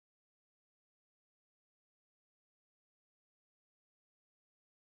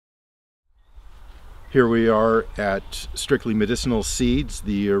Here we are at Strictly Medicinal Seeds,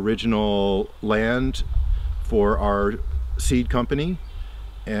 the original land for our seed company.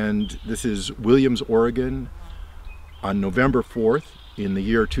 And this is Williams, Oregon on November 4th in the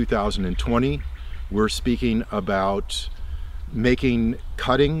year 2020. We're speaking about making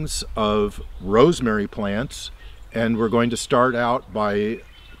cuttings of rosemary plants, and we're going to start out by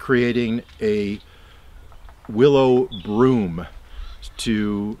creating a willow broom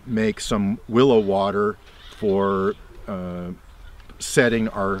to make some willow water for setting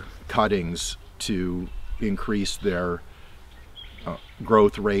our cuttings to increase their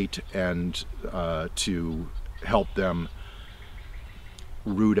growth rate and to help them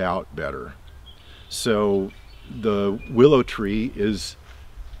root out better. So the willow tree is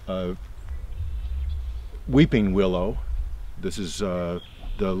weeping willow. This is the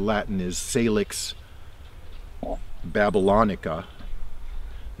Latin is Salix babylonica.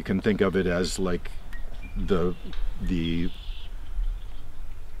 You can think of it as like the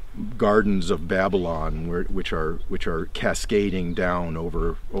gardens of Babylon, which are cascading down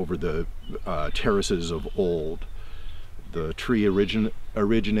over the terraces of old. The tree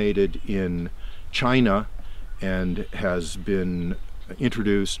originated in China and has been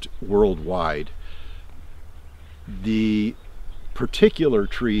introduced worldwide. The particular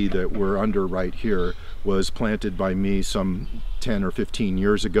tree that we're under right here was planted by me some 10 or 15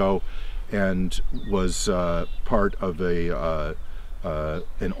 years ago and was part of an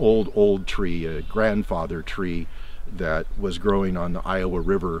old tree, a grandfather tree that was growing on the Iowa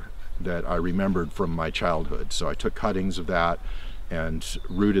River that I remembered from my childhood. So I took cuttings of that and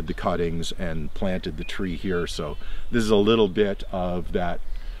rooted the cuttings and planted the tree here. So this is a little bit of that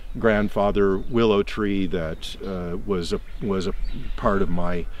grandfather willow tree that was a part of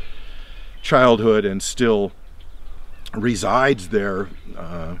my childhood and still resides there,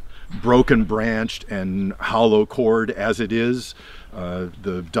 broken branched and hollow cord as it is.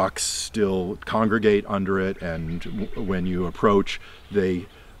 The ducks still congregate under it, and when you approach they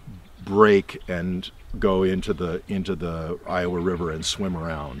break and go into the Iowa River and swim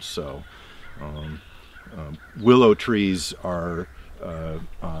around. So willow trees are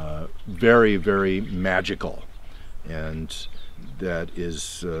very, very magical, and that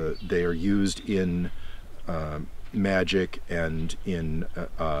is they are used in magic and in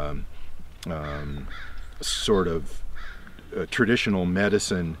sort of traditional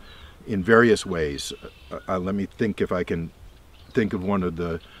medicine in various ways. Let me think if I can think of one of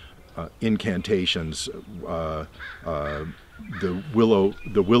the incantations. The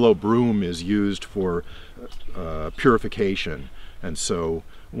willow broom is used for purification, and so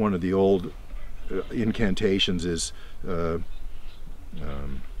one of the old incantations is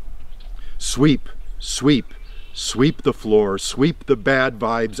sweep, sweep, sweep the floor, sweep the bad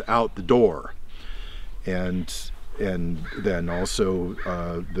vibes out the door. And then also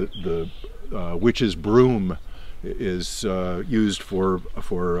the witch's broom is used for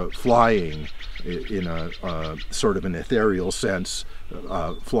flying in a sort of an ethereal sense,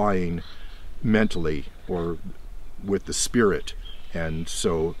 flying mentally or with the spirit, and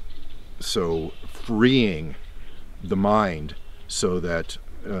so freeing the mind so that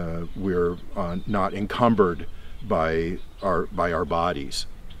we're not encumbered by our bodies.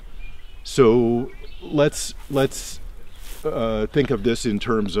 So let's think of this in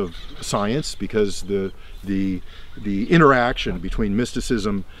terms of science, because the interaction between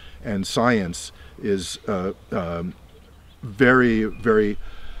mysticism and science is very, very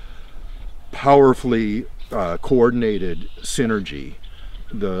powerfully coordinated synergy.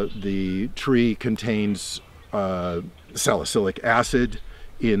 The tree contains salicylic acid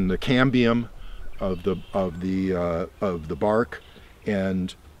in the cambium of the bark,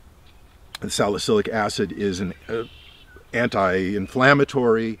 and the salicylic acid is an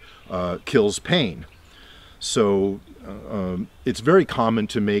anti-inflammatory, kills pain. So it's very common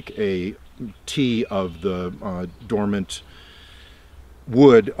to make a tea of the dormant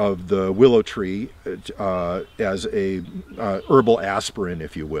wood of the willow tree as a herbal aspirin,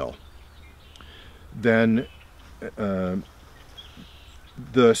 if you will. Then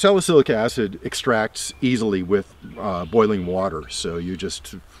the salicylic acid extracts easily with boiling water, so you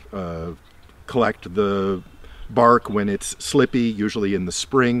just collect the bark when it's slippy, usually in the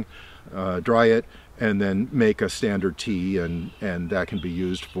spring, dry it, and then make a standard tea, and that can be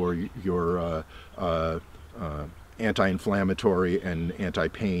used for your anti-inflammatory and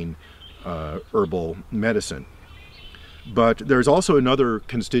anti-pain herbal medicine. But there's also another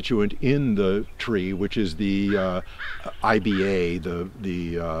constituent in the tree, which is the IBA,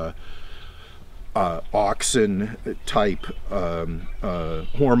 the auxin type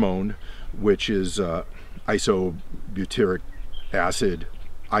hormone, which is isobutyric acid,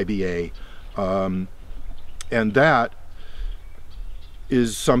 IBA, and that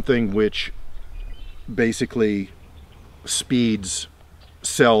is something which basically speeds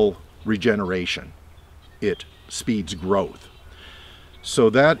cell regeneration. It speeds growth. So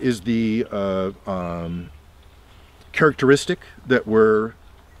that is the characteristic that we're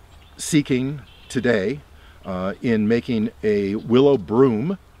seeking today in making a willow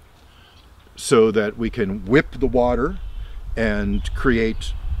broom, so that we can whip the water and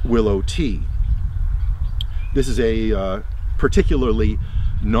create willow tea. This is a particularly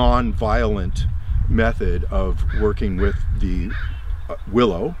non-violent method of working with the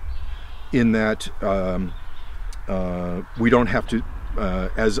willow, in that we don't have to,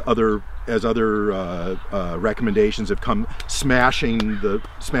 as other recommendations have come, smashing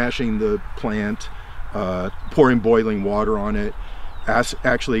the plant, pouring boiling water on it.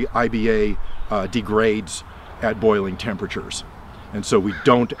 Actually, IBA degrades at boiling temperatures, and so we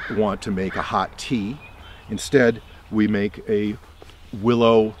don't want to make a hot tea. Instead, we make a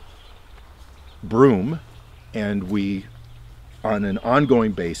willow broom, and we, on an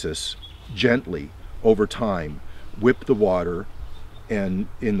ongoing basis, gently over time, whip the water and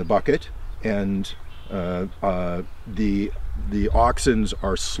in the bucket, and the auxins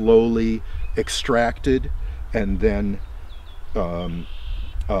are slowly extracted, and then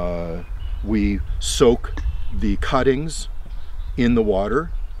we soak the cuttings in the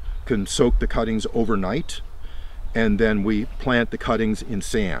water, can soak the cuttings overnight, and then we plant the cuttings in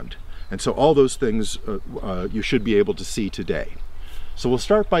sand. And so all those things you should be able to see today. So we'll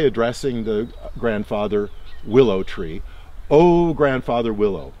start by addressing the grandfather willow tree. Oh, grandfather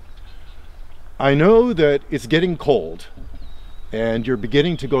willow, I know that it's getting cold and you're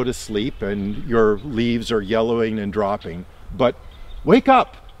beginning to go to sleep and your leaves are yellowing and dropping, but wake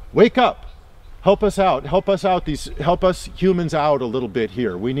up, wake up. Help us out, help us humans out a little bit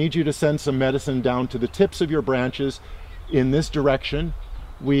here. We need you to send some medicine down to the tips of your branches in this direction.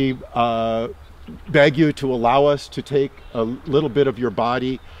 We beg you to allow us to take a little bit of your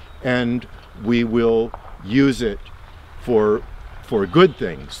body, and we will use it for good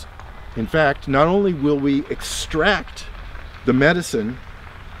things. In fact, not only will we extract the medicine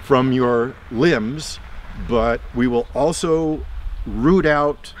from your limbs, but we will also root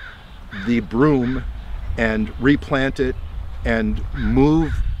out the broom and replant it and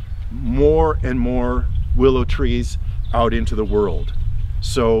move more and more willow trees out into the world.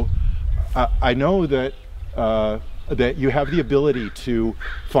 So I know that that you have the ability to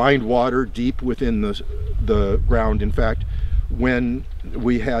find water deep within the ground. In fact, when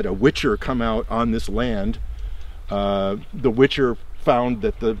we had a witcher come out on this land, the witcher found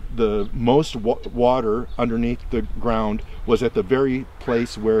that the most water underneath the ground was at the very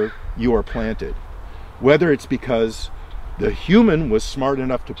place where you are planted. Whether it's because the human was smart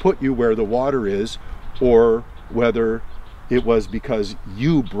enough to put you where the water is, or whether it was because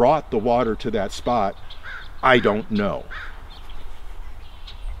you brought the water to that spot, I don't know.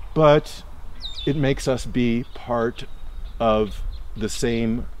 But it makes us be part of the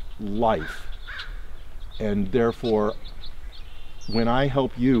same life. And therefore, when I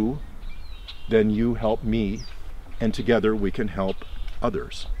help you, then you help me, and together we can help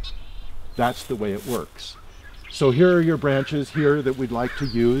others. That's the way it works. So here are your branches here that we'd like to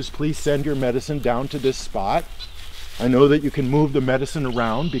use. Please send your medicine down to this spot. I know that you can move the medicine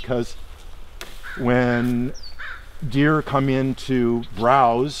around, because when deer come in to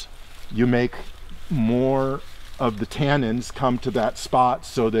browse, you make more of the tannins come to that spot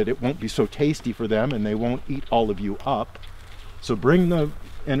so that it won't be so tasty for them and they won't eat all of you up. So bring the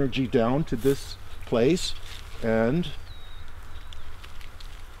energy down to this place, and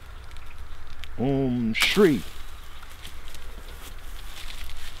Om Shri,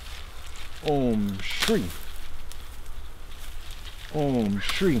 Om Shri, Om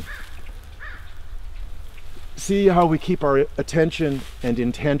Shri. See how we keep our attention and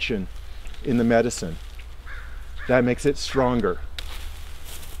intention in the medicine. That makes it stronger.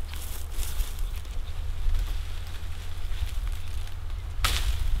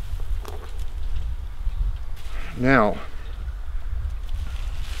 Now,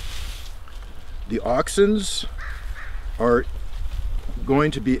 the auxins are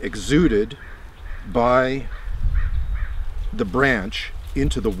going to be exuded by the branch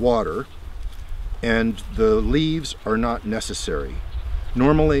into the water, and the leaves are not necessary.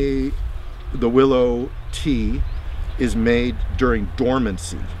 Normally, the willow tea is made during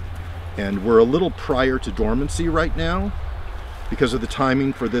dormancy, and we're a little prior to dormancy right now because of the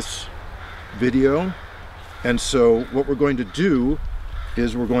timing for this video. And so what we're going to do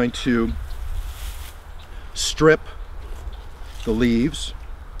is we're going to strip the leaves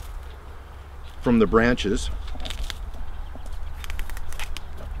from the branches.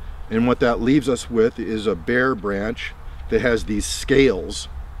 And what that leaves us with is a bare branch that has these scales.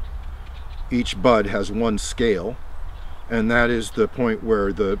 Each bud has one scale, and that is the point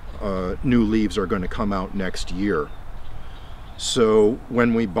where the new leaves are going to come out next year. So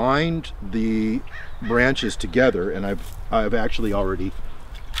when we bind the branches together, and I've actually already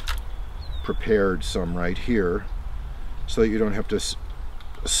prepared some right here so that you don't have to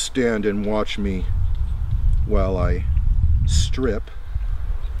stand and watch me while I strip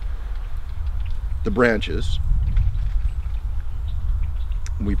the branches.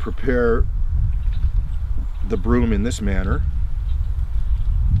 We prepare the broom in this manner,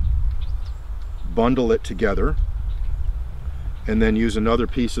 bundle it together, and then use another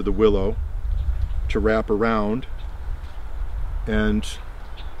piece of the willow to wrap around and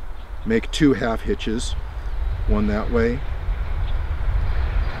make 2 half hitches, one that way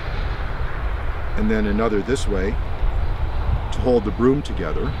and then another this way to hold the broom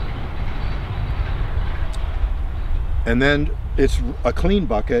together. And then it's a clean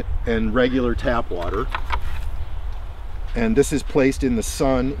bucket and regular tap water, and this is placed in the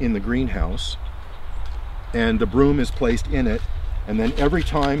sun in the greenhouse, and the broom is placed in it, and then every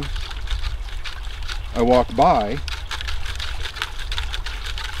time I walk by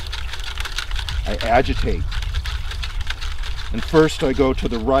I agitate, and first I go to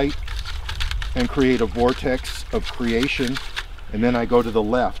the right and create a vortex of creation, and then I go to the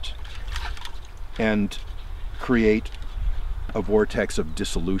left and create a vortex of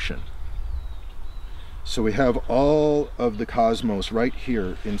dissolution. So we have all of the cosmos right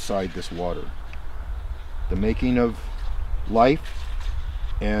here inside this water. The making of life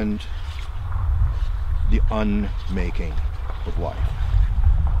and the unmaking of life.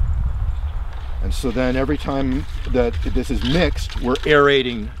 And so then every time that this is mixed, we're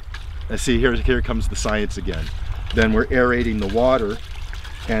aerating. See, here comes the science again. Then we're aerating the water,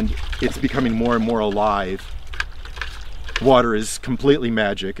 and it's becoming more and more alive. Water is completely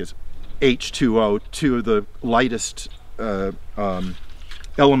magic. It's H2O, 2 of the lightest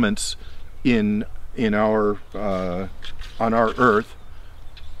elements in our on our Earth,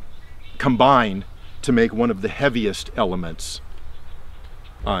 combine to make one of the heaviest elements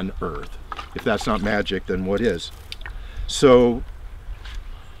on Earth. If that's not magic, then what is? So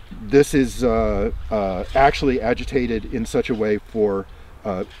this is actually agitated in such a way for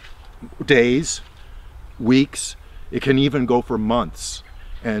days, weeks. It can even go for months.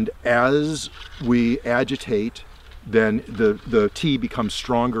 And as we agitate, then the tea becomes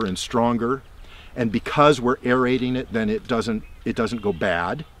stronger and stronger. And because we're aerating it, then it doesn't go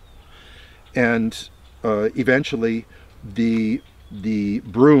bad. And eventually the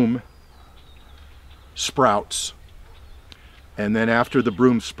broom sprouts. And then after the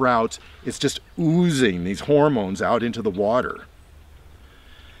broom sprouts, it's just oozing these hormones out into the water.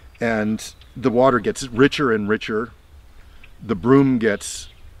 And the water gets richer and richer. The broom gets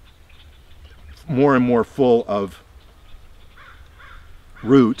more and more full of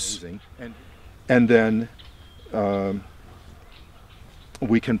roots. And then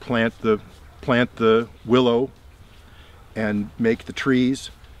we can plant the willow and make the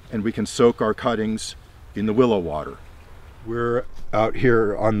trees, and we can soak our cuttings in the willow water. We're out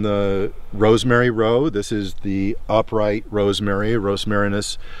here on the rosemary row. This is the upright rosemary,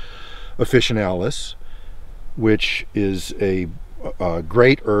 Rosmarinus officinalis, which is a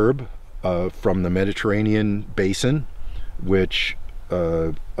great herb from the Mediterranean basin, which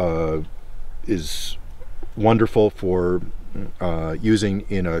is wonderful for using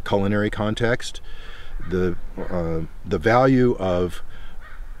in a culinary context. The value of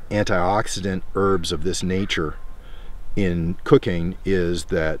antioxidant herbs of this nature in cooking is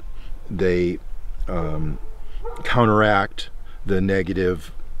that they counteract the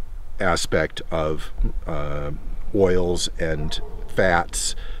negative aspect of oils and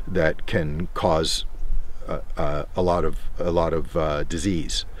fats that can cause a lot of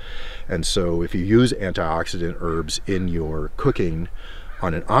disease. And so if you use antioxidant herbs in your cooking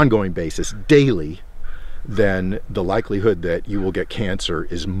on an ongoing basis daily, then the likelihood that you will get cancer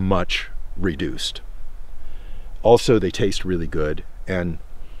is much reduced. Also, they taste really good, and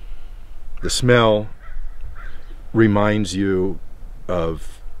the smell reminds you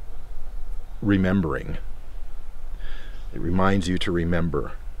of remembering. It reminds you to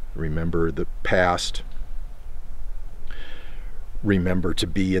remember the past, remember to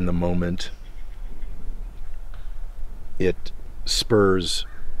be in the moment. It spurs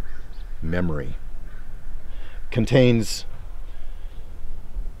memory. Contains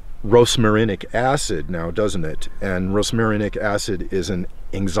rosmarinic acid now, doesn't it? And rosmarinic acid is an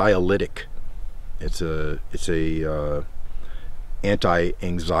anxiolytic. It's a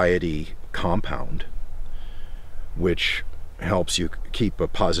anti-anxiety compound, which helps you keep a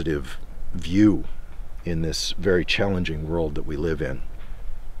positive view in this very challenging world that we live in.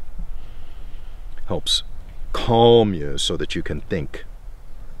 Helps calm you so that you can think.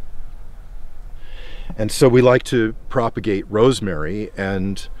 And so we like to propagate rosemary,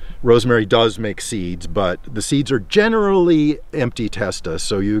 and rosemary does make seeds, but the seeds are generally empty testa,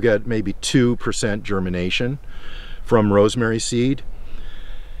 so you get maybe 2% germination from rosemary seed.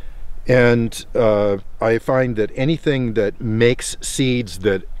 And I find that anything that makes seeds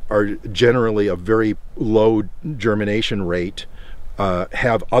that are generally a very low germination rate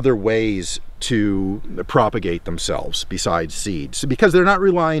have other ways to propagate themselves besides seeds, because they're not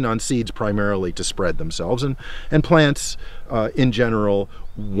relying on seeds primarily to spread themselves, and plants in general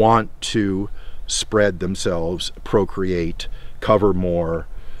want to spread themselves, procreate, cover more,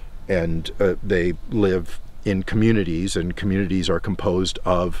 and they live in communities, and communities are composed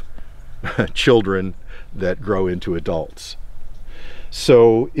of children that grow into adults.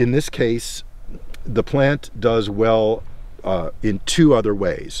 So in this case, the plant does well in two other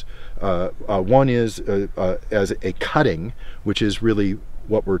ways. One is as a cutting, which is really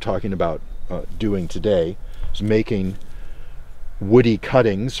what we're talking about doing today, is making woody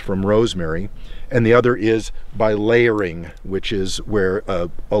cuttings from rosemary. And the other is by layering, which is where a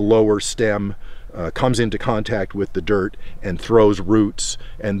lower stem comes into contact with the dirt and throws roots,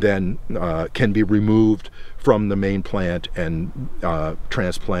 and then can be removed from the main plant and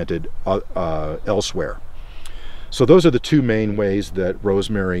transplanted elsewhere. So those are the two main ways that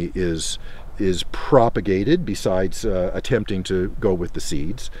rosemary is propagated, besides attempting to go with the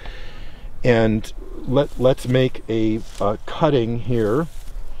seeds. And let's make a cutting here.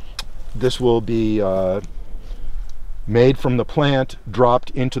 This will be made from the plant, dropped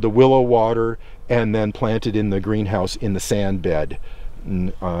into the willow water, and then planted in the greenhouse in the sand bed.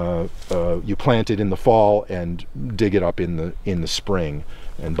 You plant it in the fall and dig it up in the spring,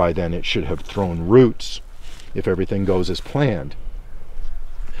 and by then it should have thrown roots if everything goes as planned.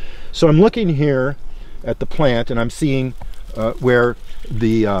 So I'm looking here at the plant, and I'm seeing where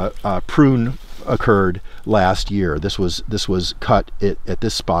the prune occurred last year. This was cut at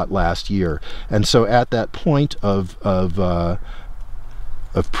this spot last year, and so at that point of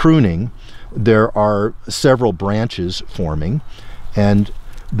pruning, there are several branches forming, and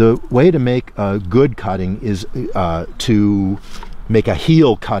the way to make a good cutting is to make a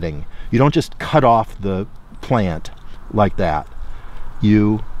heel cutting. You don't just cut off the plant like that.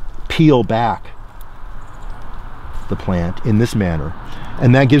 You peel back the plant in this manner,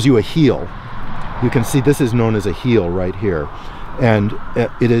 and that gives you a heel. You can see this is known as a heel right here, and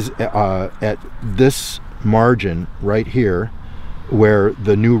it is at this margin right here where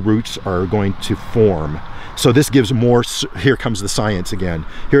the new roots are going to form. So this gives more, here comes the science again.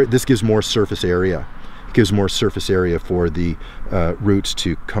 Here, this gives more surface area. It gives more surface area for the roots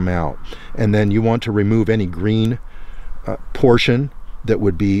to come out. And then you want to remove any green portion that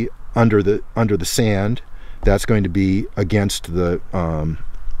would be under the sand. That's going to be against the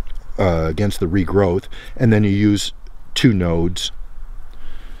regrowth. And then you use 2 nodes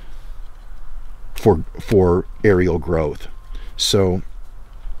for aerial growth. So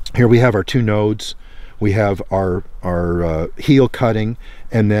here we have our 2 nodes. We have our heel cutting,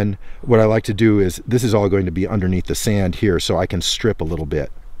 and then what I like to do is, this is all going to be underneath the sand here, so I can strip a little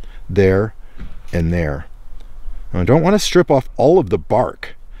bit there and there. Now, I don't want to strip off all of the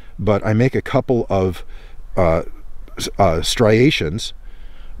bark, but I make a couple of striations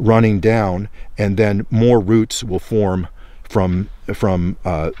running down, and then more roots will form from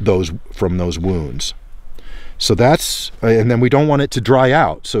those wounds. So that's, and then we don't want it to dry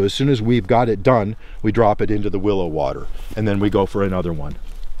out. So as soon as we've got it done, we drop it into the willow water, and then we go for another one.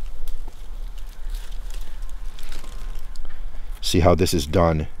 See how this is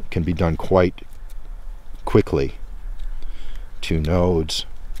done? It can be done quite quickly. 2 nodes,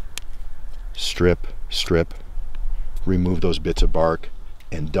 strip, remove those bits of bark,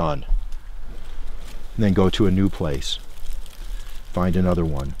 and done. And then go to a new place, find another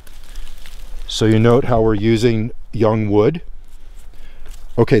one. So you note how we're using young wood.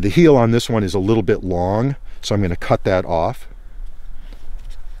 Okay, the heel on this one is a little bit long, so I'm going to cut that off.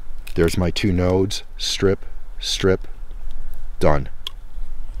 There's my 2 nodes, strip, done.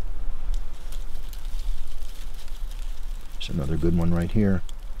 There's another good one right here.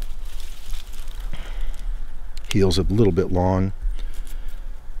 Heel's a little bit long.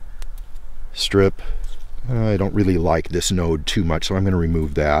 Strip. I don't really like this node too much, so I'm going to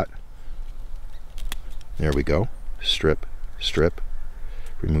remove that. There we go. Strip, strip.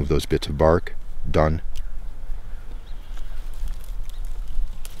 Remove those bits of bark. Done.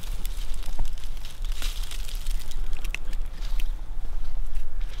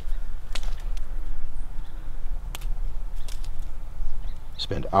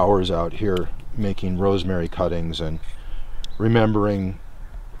 Spend hours out here making rosemary cuttings and remembering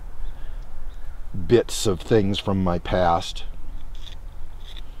bits of things from my past.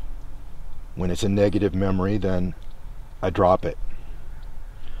 When it's a negative memory, then I drop it.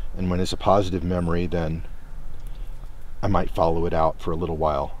 And when it's a positive memory, then I might follow it out for a little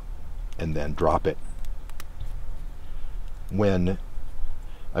while and then drop it. When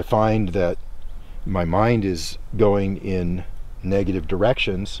I find that my mind is going in negative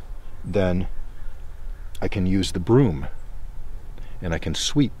directions, then I can use the broom and I can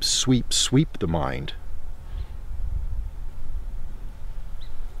sweep, sweep, sweep the mind.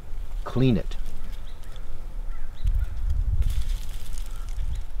 Clean it.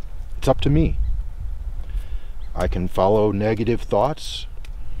 It's up to me. I can follow negative thoughts,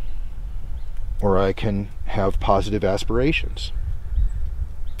 or I can have positive aspirations.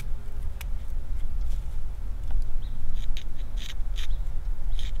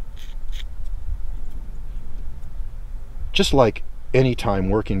 Just like any time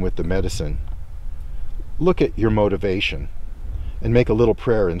working with the medicine, look at your motivation and make a little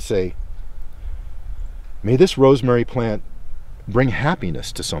prayer and say, may this rosemary plant bring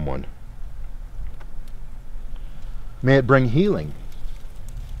happiness to someone. May it bring healing.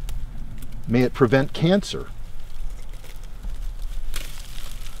 May it prevent cancer.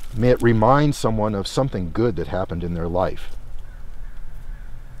 May it remind someone of something good that happened in their life.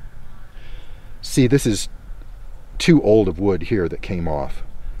 See, this is too old of wood here that came off,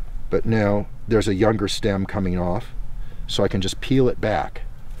 but now there's a younger stem coming off, so I can just peel it back,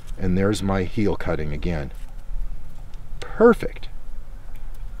 and there's my heel cutting again. Perfect.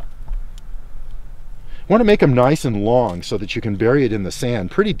 I want to make them nice and long so that you can bury it in the sand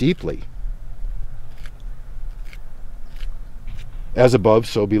pretty deeply. As above,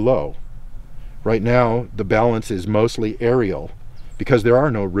 so below. Right now, the balance is mostly aerial because there are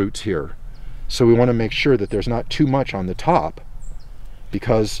no roots here. So we want to make sure that there's not too much on the top,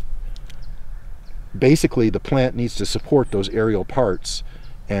 because basically the plant needs to support those aerial parts,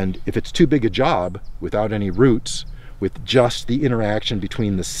 and if it's too big a job without any roots, with just the interaction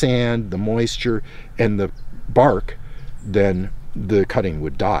between the sand, the moisture, and the bark, then the cutting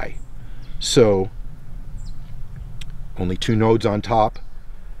would die. So only 2 nodes on top,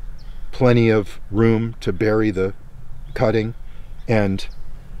 plenty of room to bury the cutting, and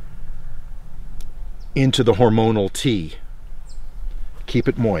into the hormonal tea. Keep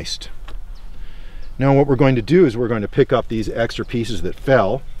it moist. Now what we're going to do is we're going to pick up these extra pieces that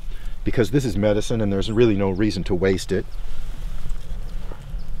fell, because this is medicine and there's really no reason to waste it.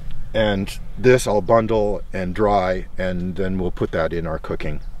 And this I'll bundle and dry, and then we'll put that in our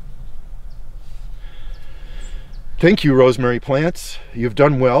cooking. Thank you, rosemary plants. You've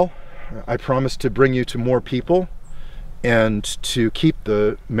done well. I promise to bring you to more people and to keep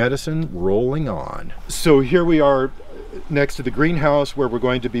the medicine rolling on. So here we are next to the greenhouse where we're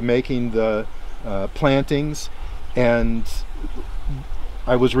going to be making the plantings, and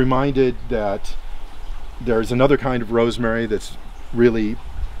I was reminded that there's another kind of rosemary that's really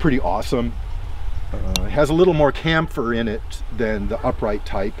pretty awesome. It has a little more camphor in it than the upright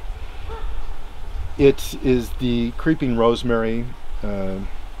type. It is the creeping rosemary,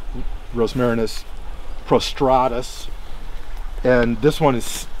 Rosmarinus prostratus, and this one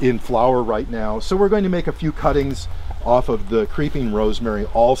is in flower right now. So we're going to make a few cuttings off of the creeping rosemary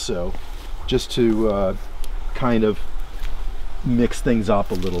also, just to kind of mix things up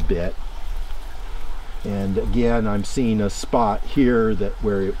a little bit. And again, I'm seeing a spot here that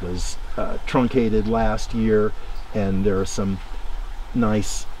where it was truncated last year, and there are some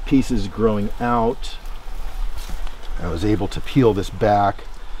nice pieces growing out. I was able to peel this back.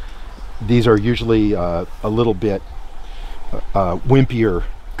 These are usually a little bit wimpier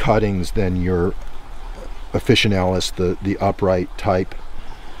cuttings than your officinalis, the upright type.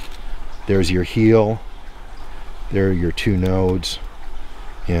 There's your heel. There are your 2 nodes.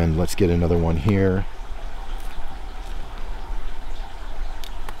 And let's get another one here.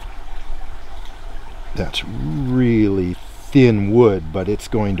 That's really thin wood, but it's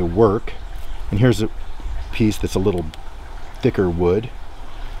going to work. And here's a piece that's a little thicker wood.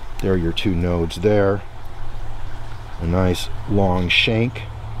 There are your 2 nodes there. A nice long shank.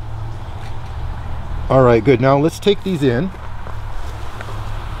 All right, good. Now let's take these in.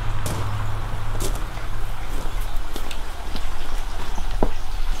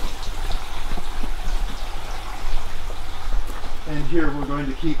 here we're going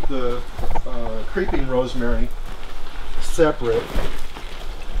to keep the creeping rosemary separate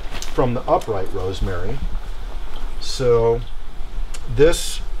from the upright rosemary. So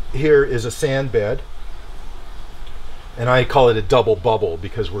this here is a sand bed, and I call it a double bubble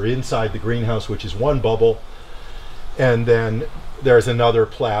because we're inside the greenhouse, which is one bubble, and then there's another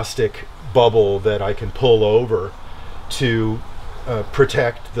plastic bubble that I can pull over to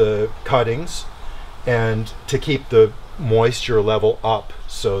protect the cuttings and to keep the moisture level up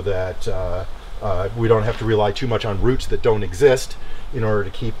so that we don't have to rely too much on roots that don't exist in order to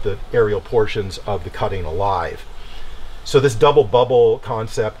keep the aerial portions of the cutting alive. So this double bubble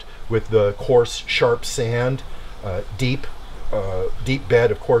concept with the coarse sharp sand, deep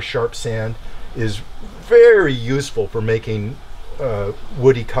bed of coarse sharp sand, is very useful for making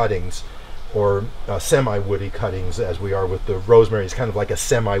woody cuttings, or semi-woody cuttings, as we are with the rosemary. Is kind of like a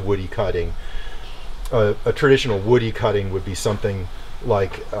semi-woody cutting. A traditional woody cutting would be something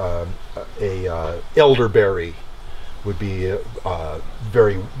like a elderberry would be a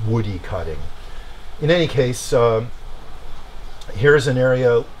very woody cutting. In any case, here's an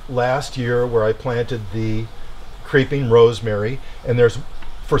area last year where I planted the creeping rosemary, and there's,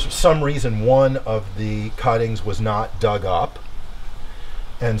 for some reason, one of the cuttings was not dug up,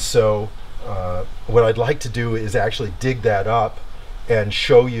 and so what I'd like to do is actually dig that up and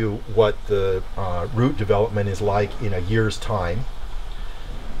show you what the root development is like in a year's time.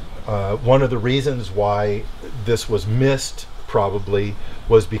 One of the reasons why this was missed probably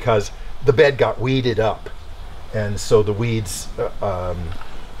was because the bed got weeded up, and so the weeds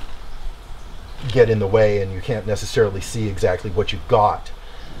get in the way and you can't necessarily see exactly what you've got.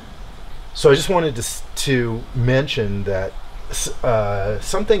 So I just wanted to mention that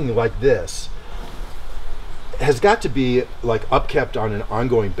something like this has got to be like upkept on an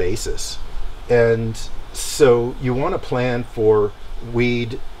ongoing basis, and so you want to plan for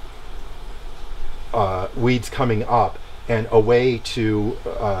weeds coming up and a way to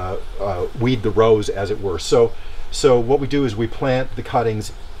weed the rows, as it were. So what we do is we plant the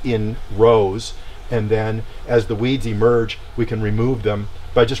cuttings in rows, and then as the weeds emerge, we can remove them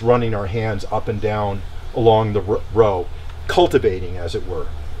by just running our hands up and down along the row, cultivating, as it were.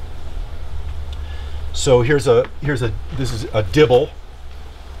 So this is a dibble,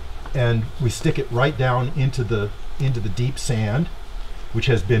 and we stick it right down into the deep sand, which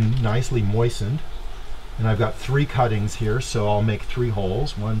has been nicely moistened. And I've got 3 cuttings here, so I'll make 3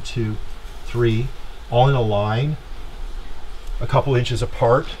 holes, 1, 2, 3, all in a line, a couple inches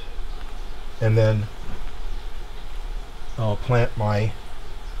apart, and then I'll plant my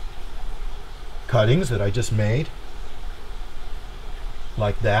cuttings that I just made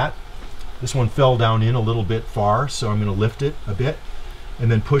like that. This one fell down in a little bit far, so I'm going to lift it a bit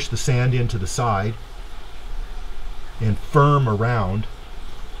and then push the sand into the side and firm around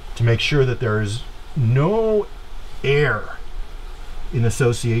to make sure that there is no air in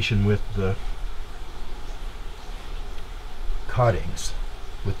association with the cuttings,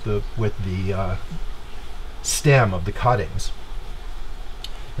 with the stem of the cuttings.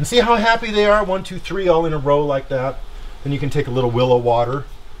 And see how happy they are? 1, 2, 3, all in a row like that. Then you can take a little willow water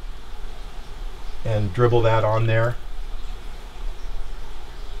and dribble that on there,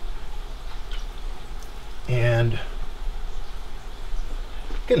 and you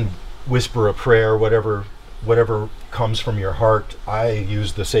can whisper a prayer, whatever comes from your heart. I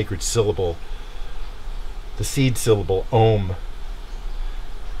use the sacred syllable, the seed syllable Om,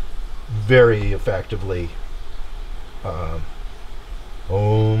 very effectively. Om.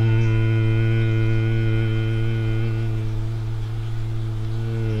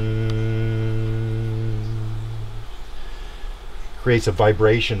 Creates a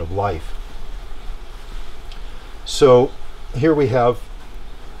vibration of life. So here we have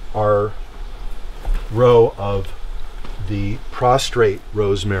our row of the prostrate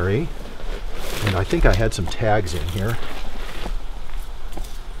rosemary, and I think I had some tags in here.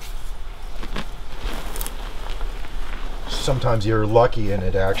 Sometimes you're lucky and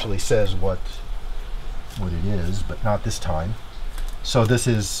it actually says what it is, but not this time. So this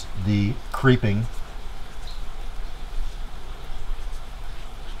is the creeping.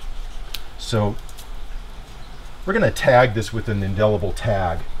 So we're going to tag this with an indelible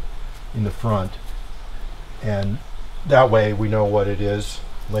tag in the front, and that way we know what it is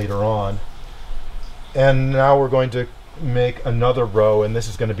later on. And now we're going to make another row, and this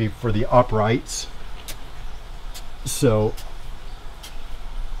is going to be for the uprights. So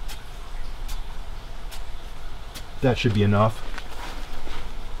that should be enough.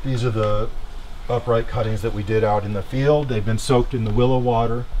 These are the upright cuttings that we did out in the field. They've been soaked in the willow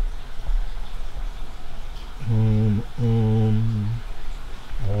water.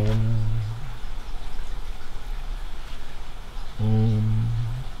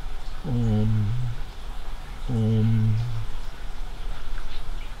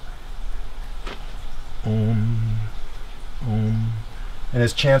 And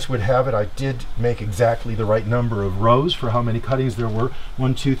as chance would have it, I did make exactly the right number of rows for how many cuttings there were.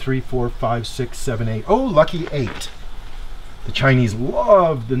 1, 2, 3, 4, 5, 6, 7, 8. Oh, lucky 8. The Chinese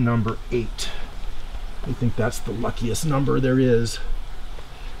love the number 8. I think that's the luckiest number there is.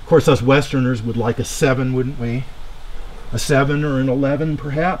 Of course, us Westerners would like a 7, wouldn't we? A 7 or an 11,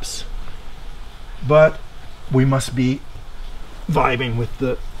 perhaps. But we must be vibing with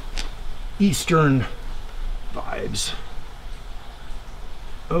the Eastern vibes.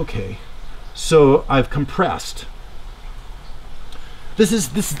 Okay, so I've compressed.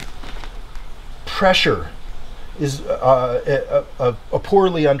 This pressure is a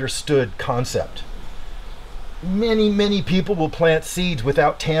poorly understood concept. Many people will plant seeds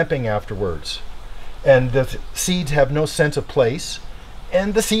without tamping afterwards, and the seeds have no sense of place,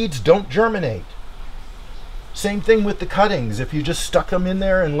 and the seeds don't germinate. Same thing with the cuttings. If you just stuck them in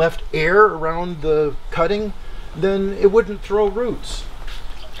there and left air around the cutting, then it wouldn't throw roots.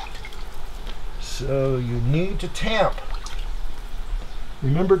 So you need to tamp.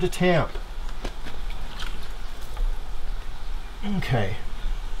 Remember to tamp. Okay.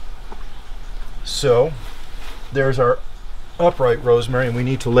 So there's our upright rosemary, and we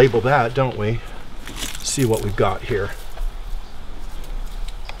need to label that, don't we? See what we've got here.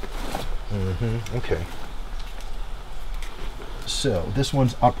 Okay. So this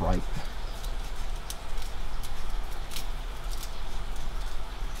one's upright.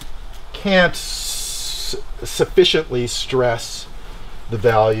 Can't sufficiently stress the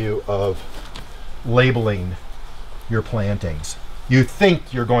value of labeling your plantings. You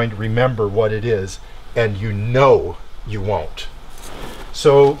think you're going to remember what it is, and you know you won't.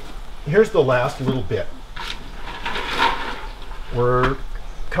 So here's the last little bit. We're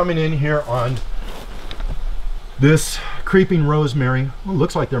coming in here on this creeping rosemary. Well,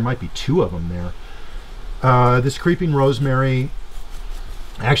 looks like there might be 2 of them there. This creeping rosemary,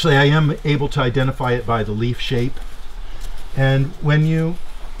 actually I am able to identify it by the leaf shape. And when you,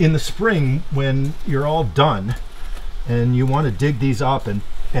 in the spring, when you're all done and you want to dig these up and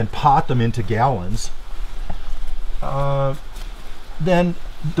pot them into gallons, then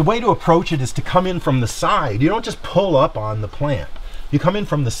the way to approach it is to come in from the side. You don't just pull up on the plant. You come in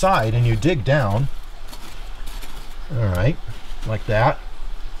from the side and you dig down. All right, like that.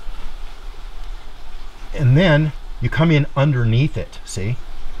 And then you come in underneath it, see?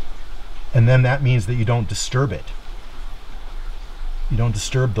 And then that means that you don't disturb it. You don't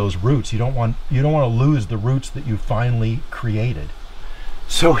disturb those roots. You don't want to lose the roots that you finally created.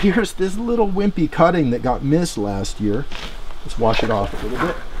 So here's this little wimpy cutting that got missed last year. Let's wash it off a little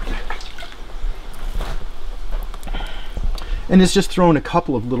bit. And it's just thrown a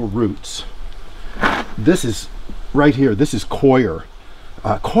couple of little roots. This is right here. This is coir.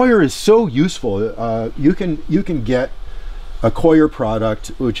 Coir is so useful. You can get a coir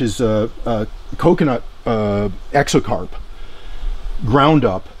product, which is a coconut exocarp, ground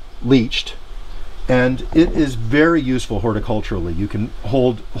up, leached, and it is very useful horticulturally. You can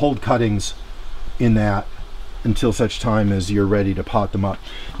hold cuttings in that until such time as you're ready to pot them up.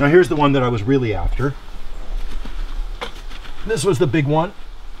 Now here's the one that I was really after. This was the big one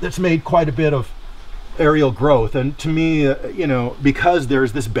that's made quite a bit of aerial growth, and to me, you know, because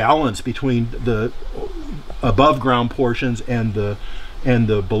there's this balance between the above ground portions and the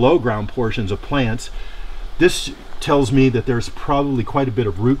below ground portions of plants, this tells me that there's probably quite a bit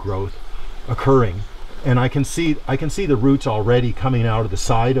of root growth occurring, and I can see the roots already coming out of the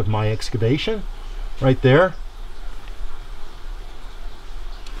side of my excavation right there.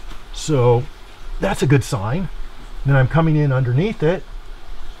 So that's a good sign. Then I'm coming in underneath it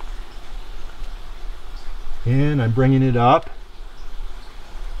and I'm bringing it up,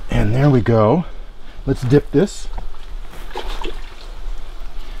 and there we go. Let's dip this.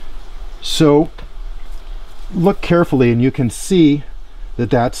 So look carefully and you can see that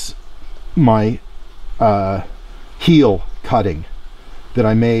that's my heel cutting that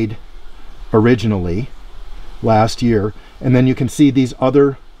I made originally last year, and then you can see these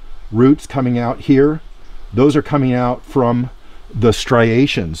other roots coming out here. Those are coming out from the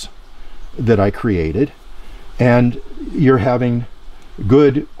striations that I created, and you're having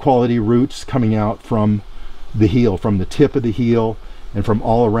good quality roots coming out from the heel, from the tip of the heel, and from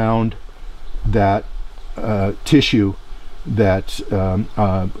all around that tissue that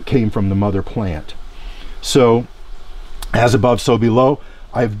came from the mother plant. So as above, so below.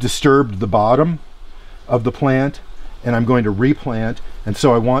 I've disturbed the bottom of the plant and I'm going to replant, and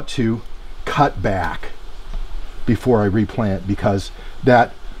so I want to cut back before I replant, because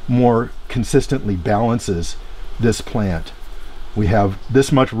that more consistently balances this plant. We have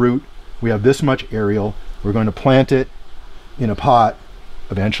this much root, we have this much aerial. We're going to plant it in a pot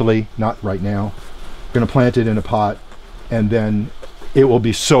eventually, not right now. I'm going to plant it in a pot, and then it will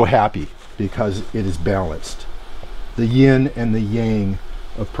be so happy because it is balanced. The yin and the yang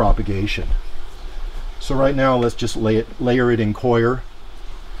of propagation. So right now, let's just layer it in coir,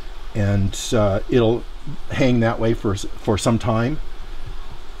 and it'll hang that way for some time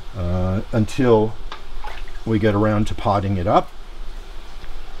until we get around to potting it up.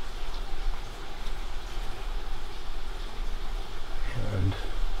 And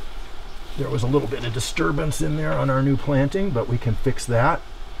there was a little bit of disturbance in there on our new planting, but we can fix that.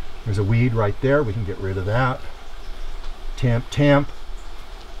 There's a weed right there, we can get rid of that. Tamp, tamp.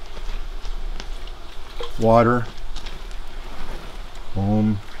 Water.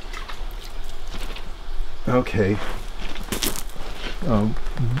 Boom. Okay.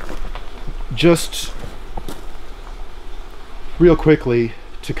 Just real quickly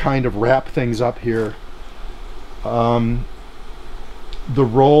to kind of wrap things up here. The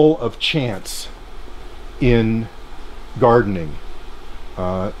role of chance in gardening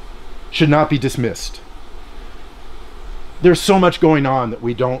should not be dismissed. There's so much going on that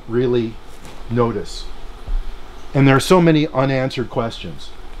we don't really notice. And there are so many unanswered questions.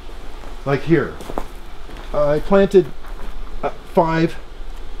 Like here, I planted 5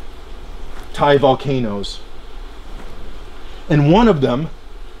 Thai volcanoes, and one of them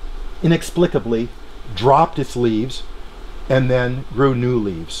inexplicably dropped its leaves and then grew new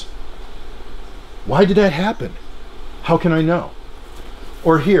leaves. Why did that happen? How can I know?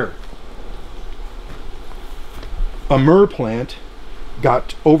 Or here, a myrrh plant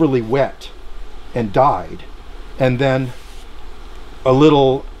got overly wet and died, and then a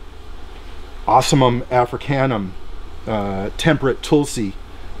little Ocimum africanum, temperate tulsi,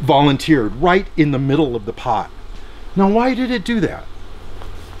 volunteered right in the middle of the pot. Now, why did it do that?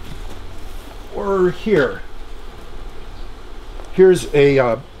 Or here's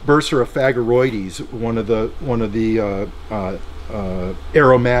a Bursera phageroides, one of the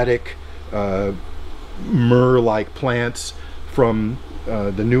aromatic myrrh-like plants from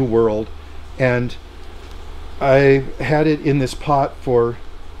the New World, and I had it in this pot for,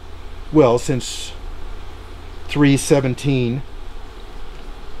 well, since 3/17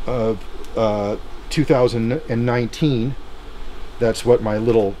 of 2019. That's what my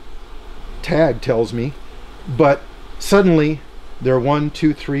little tag tells me. But suddenly they're 1,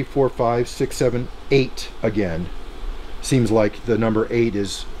 2, 3, 4, 5, 6, 7, 8 again. Seems like the number 8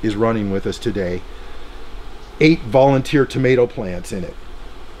 is running with us today. 8 volunteer tomato plants in it.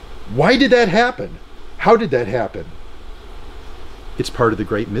 Why did that happen? How did that happen? It's part of the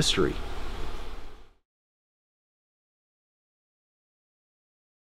great mystery.